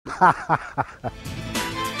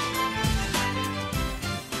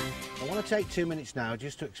want to take 2 minutes now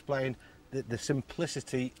just to explain the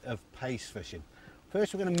simplicity of paste fishing.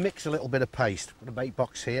 First, we're going to mix a little bit of paste. Got a bait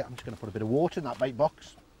box here. I'm just going to put a bit of water in that bait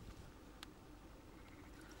box.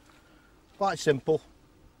 Quite simple.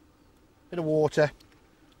 Bit of water.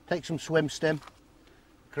 Take some swim stim.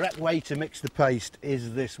 Correct way to mix the paste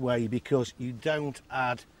is this way, because you don't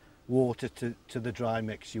add water to the dry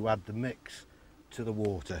mix, you add the mix to the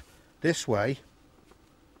water. This way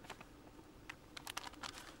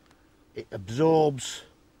it absorbs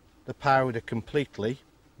the powder completely,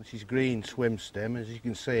 which is green swim stim. As you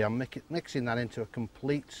can see, I'm mixing that into a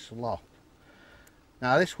complete slop.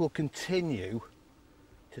 Now this will continue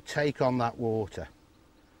to take on that water.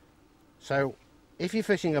 So if you're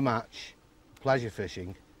fishing a match, pleasure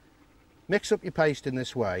fishing, mix up your paste in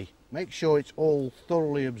this way. Make sure it's all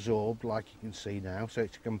thoroughly absorbed, like you can see now, so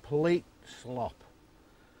it's a complete slop.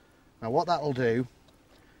 Now what that will do,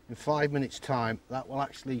 in 5 minutes time, that will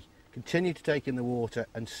actually continue to take in the water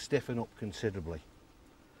and stiffen up considerably.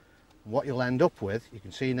 And what you'll end up with, you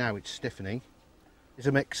can see now it's stiffening, is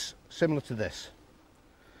a mix similar to this.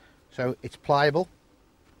 So it's pliable.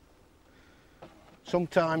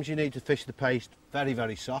 Sometimes you need to fish the paste very,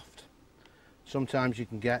 very soft. Sometimes you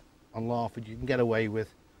can get, on Larford, you can get away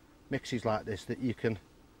with mixes like this that you can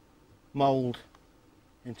mould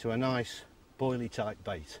into a nice boilie type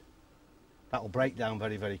bait. That will break down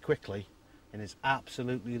very, very quickly and is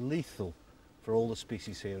absolutely lethal for all the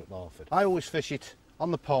species here at Larford. I always fish it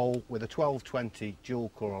on the pole with a 12-20 dual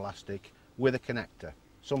core elastic with a connector.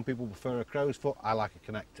 Some people prefer a crow's foot, I like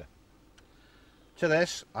a connector. To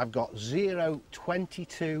this I've got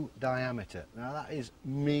 0.22 diameter. Now that is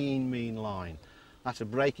mean line. That's a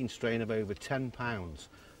breaking strain of over 10 pounds,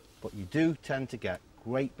 but you do tend to get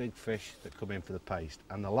great big fish that come in for the paste,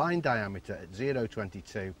 and the line diameter at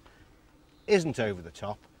 0.22 isn't over the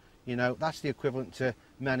top. You know, that's the equivalent to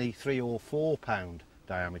many 3 or 4 pound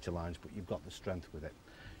diameter lines, but you've got the strength with it.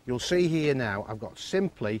 You'll see here now I've got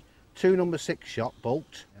simply 2 number 6 shot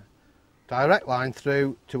bolts, direct line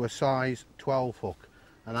through to a size 12 hook,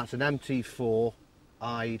 and that's an MT4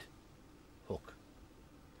 eyed hook.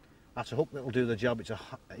 That's a hook that will do the job.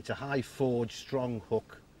 It's a high forge, strong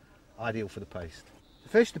hook, ideal for the paste. To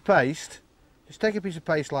fish the paste, just take a piece of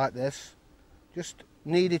paste like this, just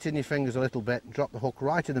knead it in your fingers a little bit and drop the hook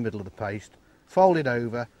right in the middle of the paste, fold it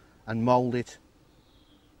over and mould it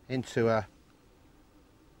into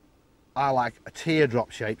I like a teardrop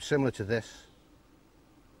shape similar to this.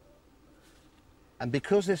 And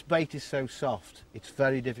because this bait is so soft, it's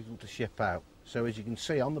very difficult to ship out. So as you can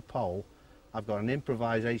see on the pole, I've got an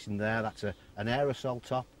improvisation there. That's an aerosol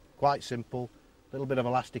top, quite simple, a little bit of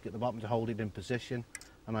elastic at the bottom to hold it in position,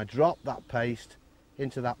 and I drop that paste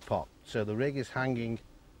into that pot, so the rig is hanging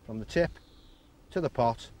from the tip to the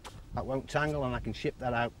pot. That won't tangle and I can ship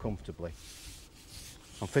that out comfortably.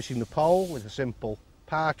 I'm fishing the pole with a simple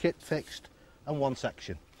power kit fixed and one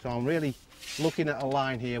section, so I'm really looking at a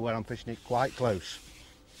line here where I'm fishing it quite close.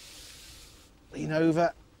 Lean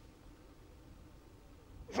over,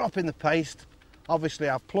 drop in the paste. Obviously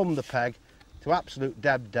I've plumbed the peg to absolute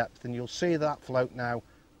dead depth, and you'll see that float now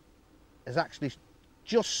is actually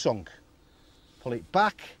just sunk. Pull it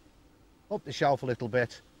back up the shelf a little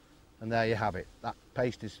bit, and there you have it. That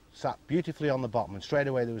paste is sat beautifully on the bottom, and straight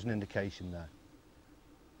away there was an indication there.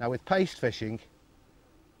 Now with paste fishing,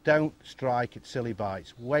 don't strike at silly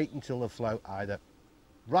bites. Wait until the float either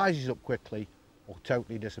rises up quickly or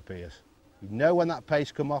totally disappears. You know when that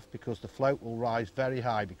paste come off because the float will rise very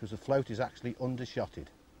high, because the float is actually undershotted.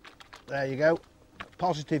 There you go,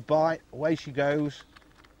 positive bite, away she goes,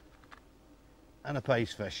 and a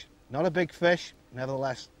paste fish. Not a big fish,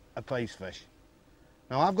 nevertheless a paste fish.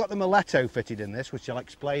 Now I've got the Muletto fitted in this, which I'll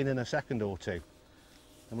explain in a second or two.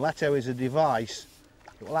 The Muletto is a device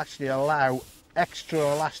that will actually allow extra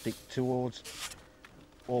elastic towards,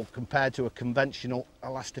 or compared to, a conventional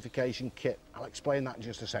elastification kit. I'll explain that in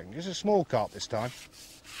just a second. Just a small carp this time.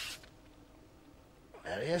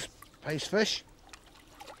 There he is, paste fish.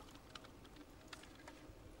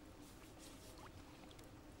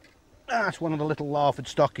 That's one of the little Larford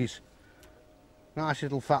stockies. Nice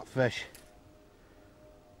little fat fish.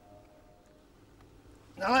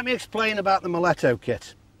 Now let me explain about the Muletto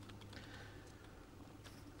kit.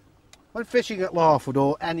 When fishing at Larford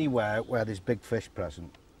or anywhere where there's big fish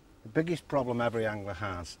present, the biggest problem every angler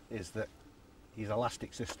has is that his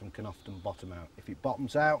elastic system can often bottom out. If it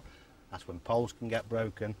bottoms out, that's when poles can get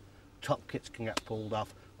broken, top kits can get pulled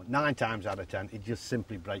off, but 9 times out of 10 it just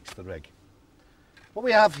simply breaks the rig. What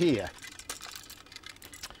we have here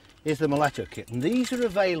is the Muletto kit, and these are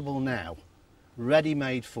available now ready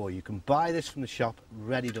made for you. You can buy this from the shop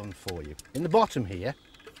ready done for you. In the bottom here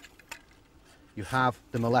you have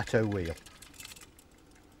the Muletto wheel.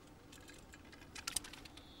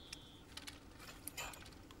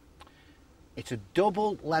 It's a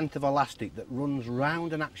double length of elastic that runs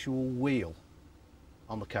round an actual wheel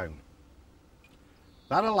on the cone.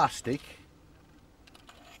 That elastic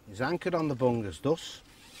is anchored on the bungers thus,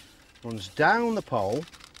 runs down the pole,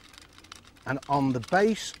 and on the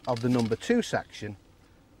base of the number 2 section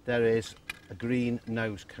there is a green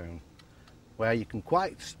nose cone where you can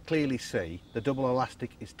quite clearly see the double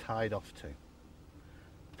elastic is tied off to.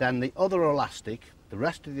 Then the other elastic, the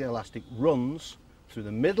rest of the elastic, runs through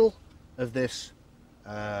the middle of this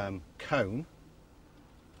cone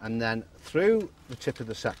and then through the tip of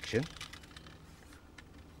the section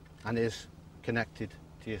and is connected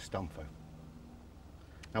to your stompo.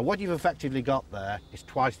 Now what you've effectively got there is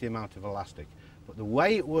twice the amount of elastic, but the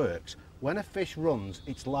way it works, when a fish runs,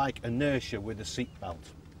 it's like inertia with a seat belt.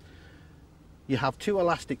 You have 2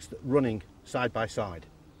 elastics that running side by side.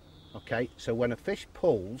 Okay, so when a fish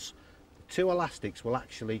pulls, the 2 elastics will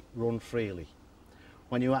actually run freely.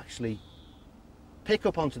 When you actually pick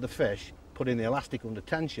up onto the fish, putting the elastic under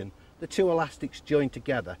tension, the 2 elastics join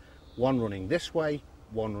together, one running this way,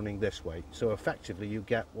 one running this way. So effectively you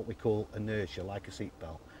get what we call inertia, like a seat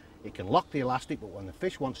belt. It can lock the elastic, but when the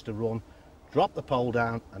fish wants to run, drop the pole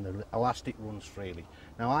down and the elastic runs freely.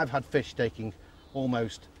 Now I've had fish taking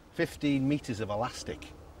almost 15 meters of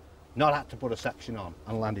elastic, not had to put a section on,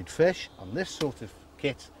 and landed fish on this sort of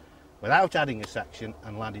kit without adding a section,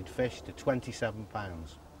 and landed fish to 27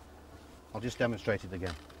 pounds. I'll just demonstrate it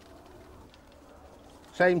again.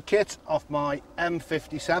 Same kit off my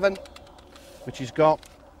M57, which has got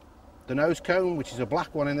the nose cone, which is a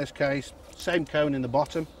black one in this case, same cone in the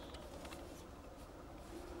bottom.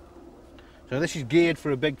 So this is geared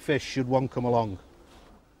for a big fish should one come along.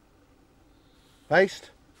 Paste,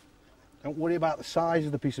 don't worry about the size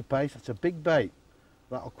of the piece of paste, it's a big bait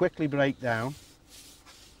that'll quickly break down.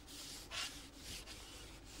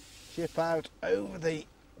 Chip out over the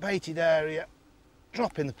baited area,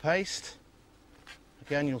 drop in the paste.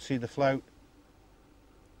 Again you'll see the float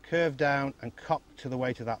curve down and cock to the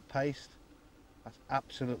weight of that paste. That's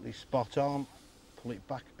absolutely spot on. Pull it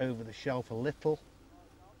back over the shelf a little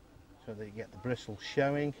so that you get the bristles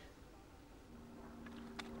showing.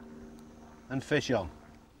 And fish on.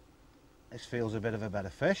 This feels a bit of a better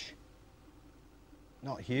fish.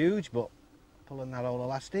 Not huge, but pulling that old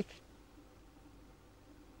elastic.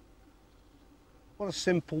 What a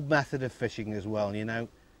simple method of fishing as well, you know.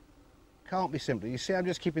 Can't be simpler. You see I'm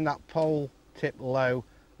just keeping that pole tip low,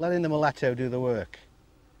 letting the Muletto do the work.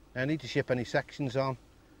 No need to ship any sections on.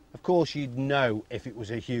 Of course you'd know if it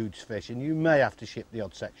was a huge fish and you may have to ship the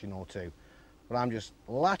odd section or 2. But I'm just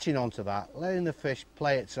latching onto that, letting the fish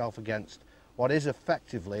play itself against what is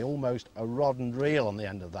effectively almost a rod and reel on the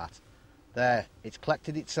end of that. There, it's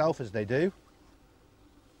collected itself as they do,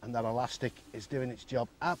 and that elastic is doing its job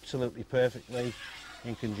absolutely perfectly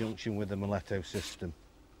in conjunction with the Muletto system.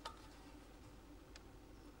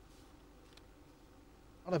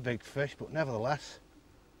 Not a big fish, but nevertheless,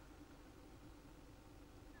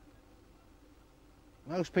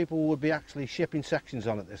 most people would be actually shipping sections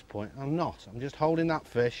on at this point. I'm not. I'm just holding that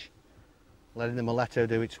fish, letting the Muletto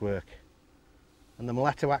do its work. And the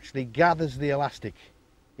Muletto actually gathers the elastic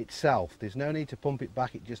itself. There's no need to pump it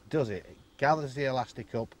back, it just does it. It gathers the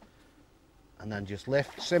elastic up and then just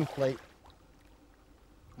lifts simply.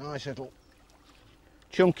 Nice little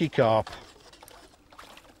chunky carp.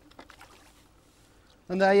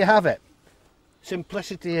 And there you have it.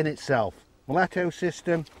 Simplicity in itself. Muletto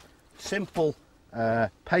system, simple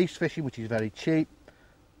paste fishing, which is very cheap.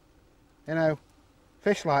 You know,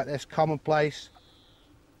 fish like this, commonplace.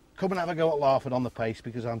 Come and have a go at Larford on the paste,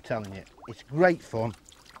 because I'm telling you, it's great fun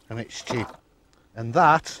and it's cheap. And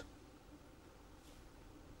that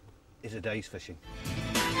is a day's fishing.